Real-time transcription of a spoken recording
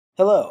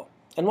Hello,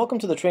 and welcome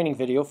to the training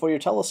video for your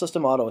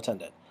Telesystem Auto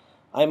Attendant.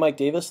 I'm Mike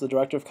Davis, the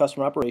Director of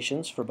Customer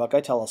Operations for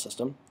Buckeye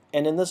Telesystem,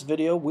 and in this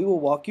video we will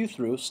walk you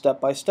through step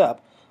by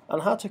step on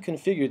how to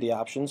configure the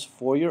options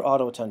for your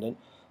Auto Attendant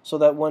so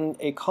that when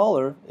a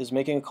caller is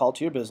making a call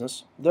to your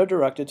business, they're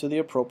directed to the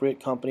appropriate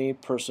company,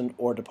 person,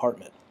 or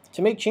department.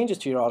 To make changes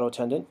to your Auto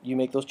Attendant, you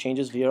make those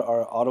changes via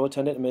our Auto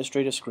Attendant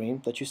administrative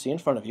screen that you see in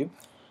front of you,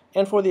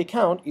 and for the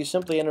account, you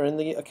simply enter in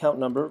the account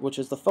number, which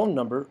is the phone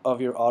number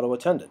of your Auto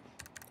Attendant.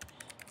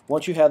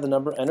 Once you have the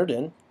number entered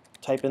in,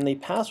 type in the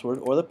password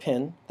or the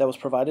PIN that was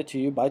provided to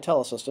you by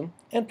Telesystem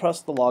and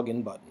press the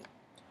login button.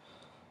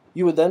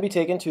 You would then be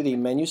taken to the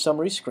menu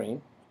summary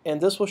screen, and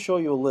this will show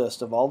you a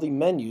list of all the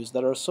menus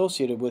that are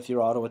associated with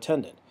your Auto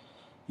Attendant.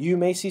 You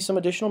may see some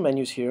additional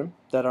menus here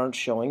that aren't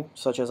showing,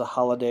 such as a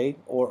holiday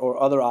or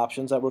other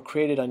options that were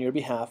created on your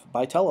behalf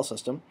by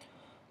Telesystem,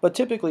 but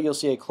typically you'll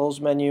see a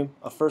closed menu,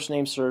 a first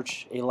name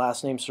search, a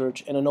last name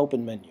search, and an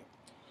open menu.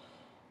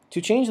 To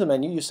change the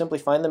menu, you simply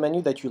find the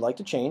menu that you'd like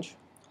to change,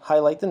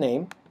 highlight the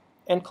name,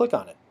 and click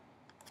on it.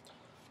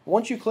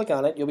 Once you click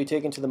on it, you'll be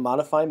taken to the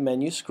Modify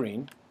Menu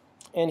screen,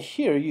 and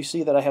here you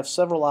see that I have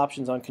several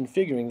options on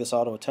configuring this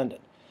Auto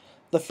Attendant.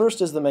 The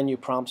first is the menu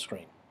prompt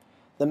screen.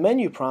 The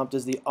menu prompt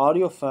is the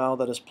audio file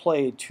that is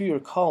played to your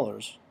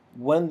callers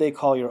when they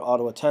call your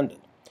Auto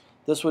Attendant.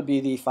 This would be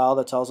the file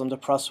that tells them to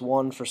press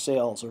 1 for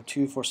sales, or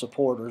 2 for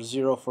support, or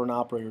 0 for an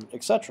operator,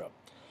 etc.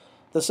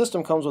 The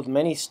system comes with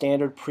many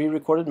standard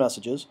pre-recorded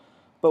messages,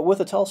 but with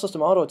a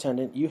Telesystem Auto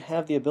Attendant, you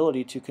have the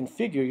ability to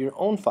configure your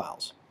own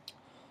files.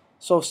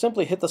 So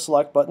simply hit the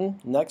select button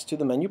next to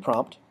the menu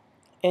prompt,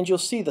 and you'll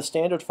see the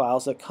standard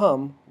files that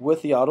come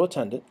with the Auto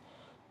Attendant.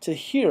 To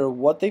hear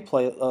what they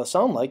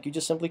sound like, you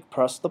just simply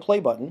press the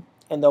play button,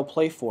 and they'll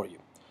play for you.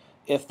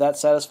 If that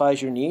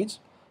satisfies your needs,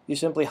 you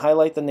simply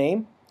highlight the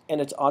name, and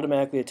it's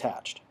automatically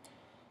attached.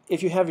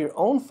 If you have your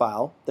own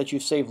file that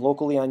you've saved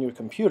locally on your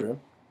computer,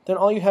 then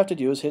all you have to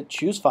do is hit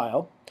Choose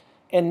File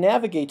and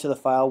navigate to the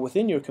file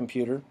within your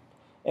computer,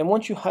 and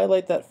once you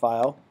highlight that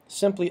file,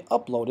 simply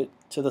upload it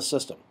to the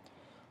system.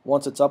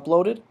 Once it's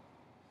uploaded,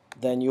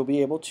 then you'll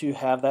be able to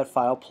have that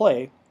file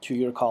play to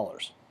your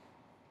callers.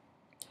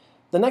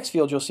 The next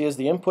field you'll see is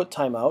the Input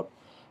Timeout,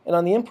 and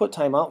on the Input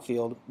Timeout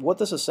field, what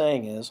this is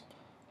saying is,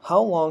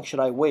 how long should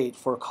I wait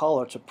for a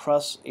caller to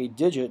press a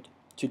digit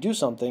to do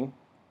something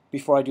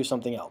before I do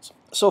something else?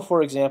 So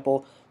for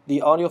example,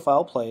 the audio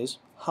file plays.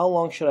 How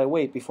long should I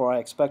wait before I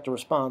expect a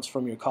response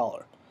from your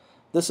caller?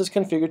 This is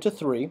configured to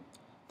 3.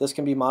 This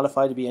can be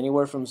modified to be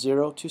anywhere from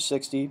 0 to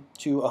 60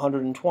 to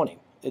 120.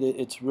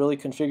 It's really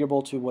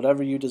configurable to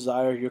whatever you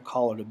desire your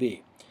caller to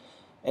be.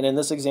 And in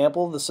this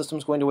example, the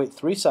system's going to wait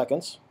 3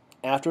 seconds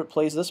after it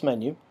plays this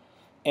menu,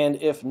 and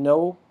if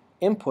no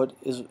input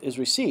is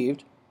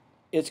received,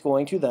 it's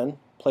going to then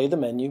play the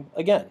menu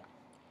again.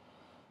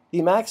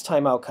 The max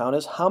timeout count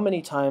is how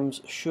many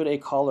times should a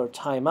caller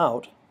time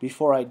out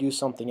before I do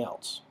something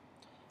else.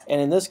 And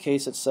in this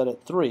case, it's set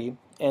at 3,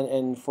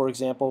 and for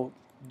example,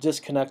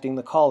 disconnecting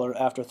the caller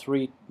after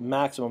 3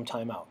 maximum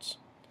timeouts.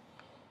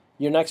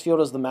 Your next field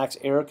is the max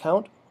error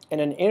count, and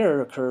an error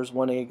occurs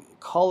when a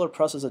caller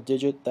presses a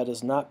digit that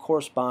is not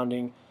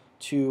corresponding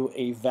to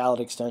a valid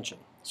extension.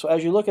 So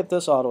as you look at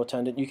this Auto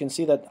Attendant, you can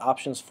see that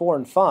options 4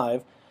 and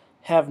 5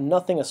 have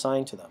nothing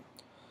assigned to them.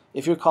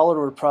 If your caller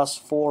were to press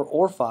 4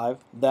 or 5,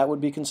 that would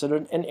be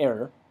considered an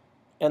error,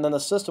 and then the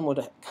system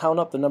would count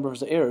up the number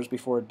of errors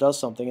before it does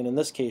something, and in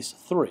this case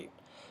 3.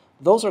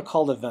 Those are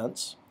called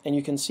events, and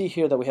you can see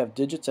here that we have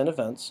digits and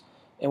events,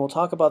 and we'll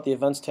talk about the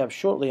events tab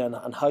shortly on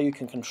how you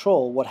can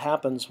control what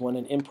happens when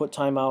an input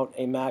timeout,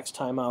 a max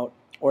timeout,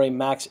 or a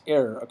max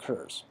error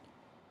occurs.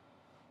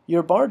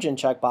 Your barge in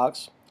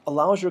checkbox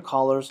allows your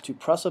callers to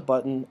press a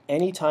button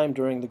anytime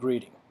during the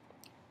greeting.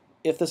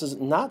 If this is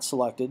not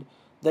selected,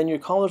 then your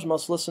callers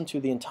must listen to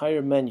the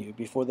entire menu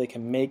before they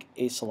can make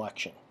a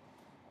selection.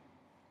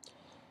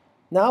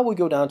 Now we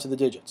go down to the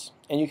digits,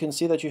 and you can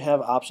see that you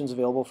have options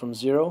available from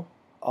 0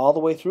 all the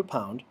way through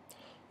pound.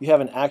 You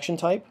have an action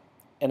type,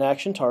 an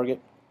action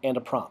target, and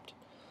a prompt.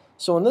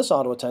 So in this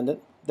Auto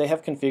Attendant, they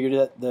have configured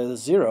that the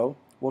 0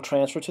 will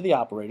transfer to the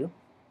operator.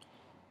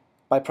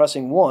 By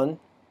pressing 1,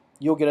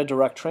 you'll get a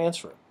direct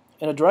transfer.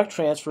 And a direct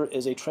transfer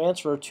is a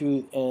transfer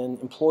to an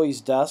employee's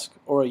desk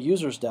or a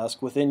user's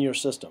desk within your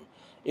system.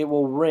 It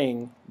will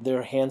ring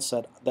their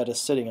handset that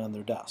is sitting on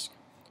their desk.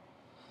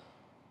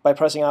 By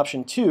pressing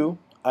option 2,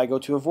 I go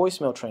to a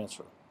voicemail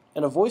transfer.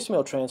 And a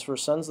voicemail transfer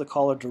sends the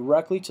caller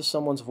directly to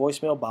someone's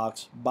voicemail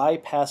box,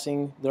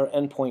 bypassing their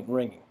endpoint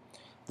ringing.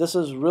 This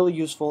is really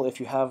useful if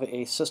you have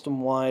a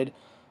system-wide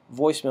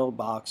voicemail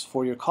box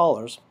for your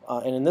callers.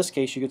 And in this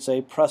case, you could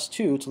say press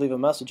 2 to leave a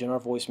message in our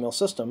voicemail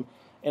system,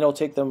 and it'll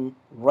take them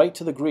right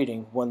to the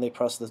greeting when they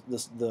press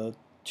the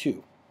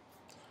 2.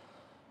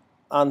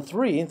 On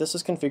 3, this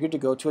is configured to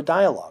go to a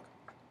dialog.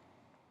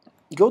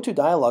 Go to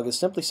dialog is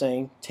simply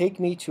saying, take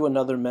me to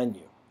another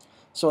menu.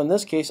 So in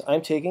this case,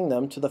 I'm taking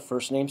them to the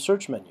first name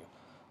search menu.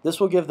 This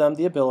will give them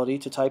the ability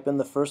to type in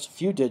the first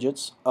few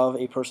digits of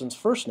a person's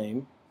first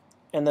name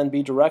and then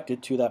be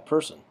directed to that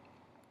person.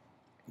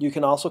 You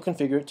can also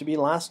configure it to be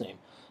last name.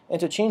 And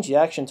to change the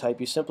action type,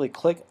 you simply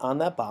click on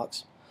that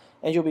box,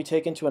 and you'll be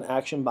taken to an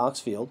action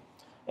box field.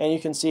 And you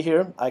can see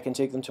here, I can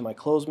take them to my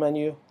close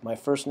menu, my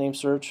first name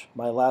search,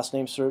 my last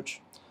name search.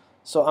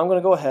 So I'm going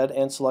to go ahead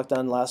and select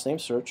on last name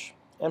search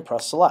and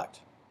press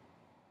select.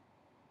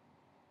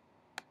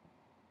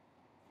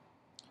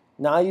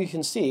 Now you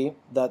can see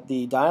that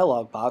the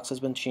dialog box has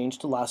been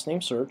changed to last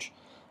name search,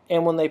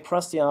 and when they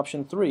press the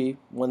option 3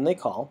 when they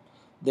call,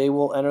 they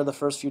will enter the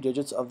first few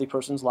digits of the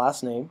person's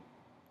last name,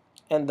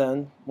 and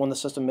then when the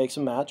system makes a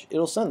match,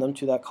 it'll send them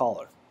to that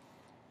caller.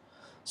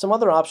 Some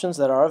other options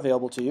that are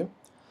available to you: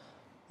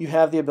 you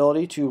have the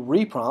ability to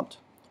reprompt,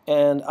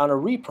 and on a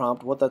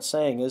reprompt what that's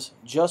saying is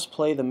just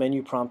play the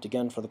menu prompt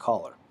again for the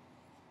caller.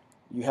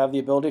 You have the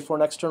ability for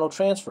an external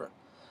transfer.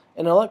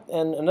 And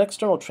an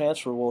external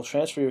transfer will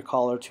transfer your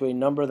caller to a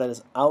number that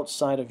is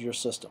outside of your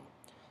system.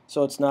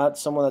 So it's not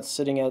someone that's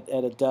sitting at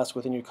a desk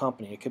within your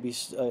company. It could be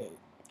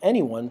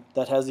anyone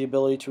that has the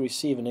ability to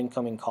receive an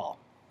incoming call.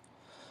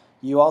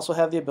 You also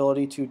have the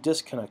ability to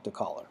disconnect a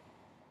caller.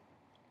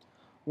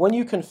 When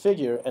you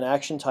configure an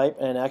action type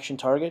and an action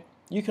target,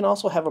 you can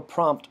also have a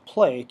prompt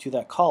play to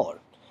that caller.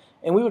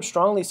 And we would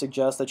strongly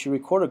suggest that you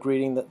record a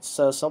greeting that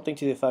says something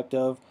to the effect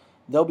of,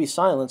 "There'll be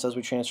silence as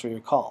we transfer your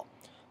call."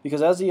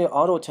 Because as the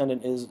auto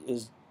attendant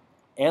is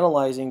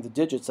analyzing the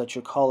digits that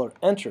your caller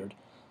entered,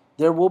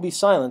 there will be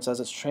silence as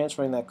it's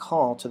transferring that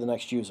call to the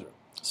next user.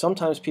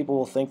 Sometimes people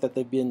will think that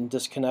they've been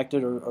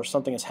disconnected or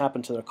something has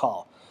happened to their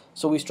call.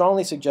 So we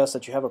strongly suggest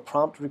that you have a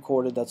prompt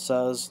recorded that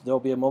says there will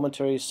be a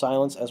momentary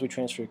silence as we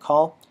transfer your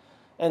call.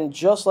 And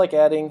just like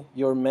adding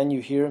your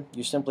menu here,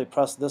 you simply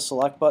press this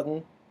select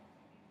button.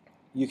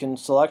 You can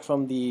select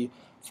from the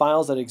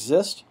files that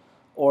exist,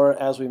 or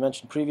as we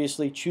mentioned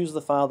previously, choose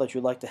the file that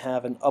you'd like to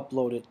have and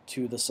upload it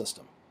to the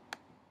system.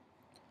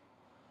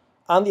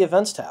 On the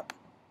Events tab,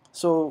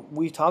 so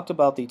we talked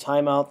about the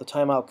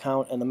timeout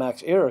count, and the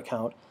max error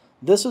count.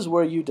 This is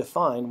where you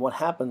define what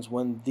happens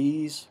when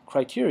these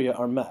criteria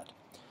are met.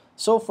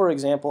 So for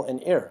example, an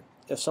error.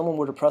 If someone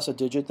were to press a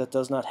digit that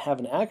does not have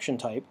an action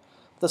type,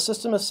 the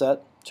system is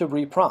set to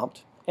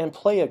reprompt and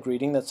play a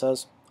greeting that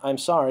says, "I'm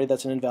sorry,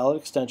 that's an invalid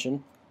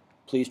extension,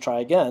 please try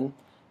again,"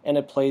 and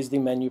it plays the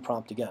menu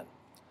prompt again.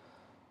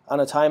 On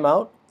a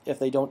timeout, if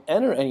they don't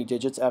enter any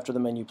digits after the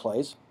menu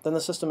plays, then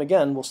the system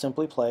again will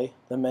simply play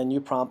the menu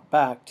prompt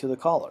back to the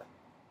caller.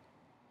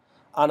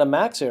 On a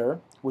max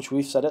error, which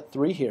we've set at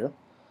 3 here,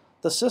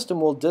 the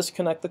system will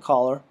disconnect the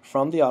caller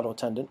from the auto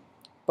attendant,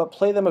 but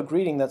play them a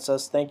greeting that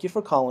says, "Thank you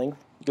for calling,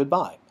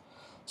 goodbye."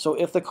 So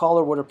if the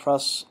caller were to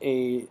press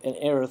an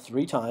error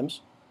 3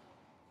 times,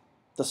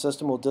 the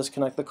system will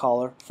disconnect the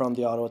caller from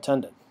the auto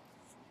attendant.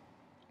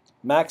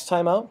 Max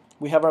timeout,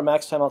 we have our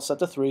max timeout set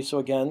to 3, so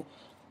again,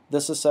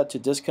 this is set to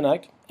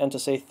disconnect and to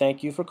say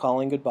 "thank you for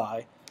calling,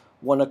 goodbye"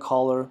 when a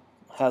caller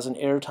has an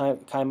error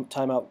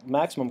timeout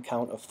maximum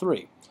count of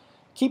 3.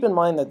 Keep in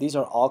mind that these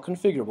are all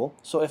configurable,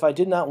 so if I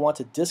did not want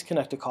to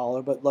disconnect a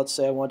caller, but let's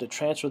say I wanted to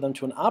transfer them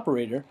to an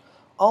operator,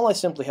 all I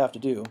simply have to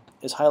do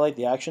is highlight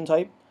the action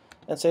type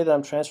and say that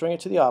I'm transferring it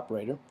to the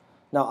operator.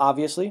 Now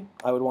obviously,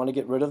 I would want to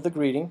get rid of the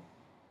greeting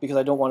because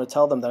I don't want to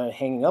tell them that I'm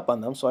hanging up on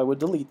them, so I would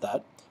delete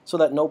that so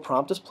that no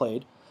prompt is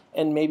played,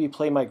 and maybe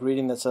play my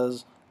greeting that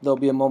says, "There'll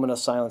be a moment of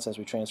silence as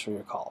we transfer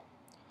your call."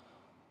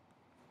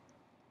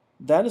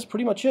 That is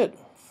pretty much it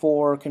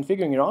for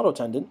configuring your auto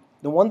attendant.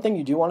 The one thing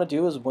you do want to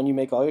do is when you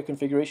make all your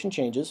configuration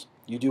changes,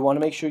 you do want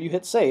to make sure you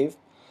hit save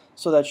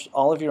so that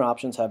all of your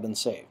options have been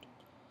saved.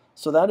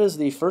 So that is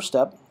the first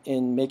step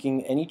in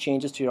making any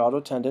changes to your auto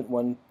attendant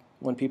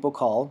when people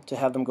call, to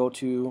have them go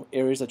to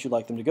areas that you'd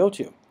like them to go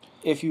to.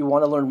 If you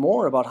want to learn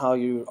more about how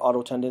your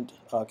auto attendant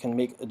can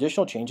make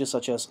additional changes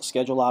such as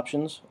schedule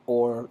options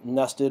or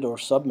nested or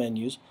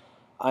sub-menus,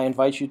 I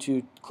invite you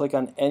to click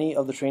on any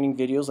of the training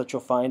videos that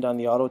you'll find on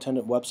the auto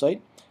attendant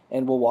website,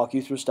 and we'll walk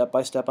you through step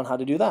by step on how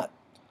to do that.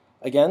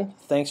 Again,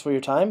 thanks for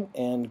your time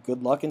and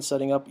good luck in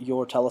setting up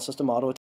your Telesystem auto attendant.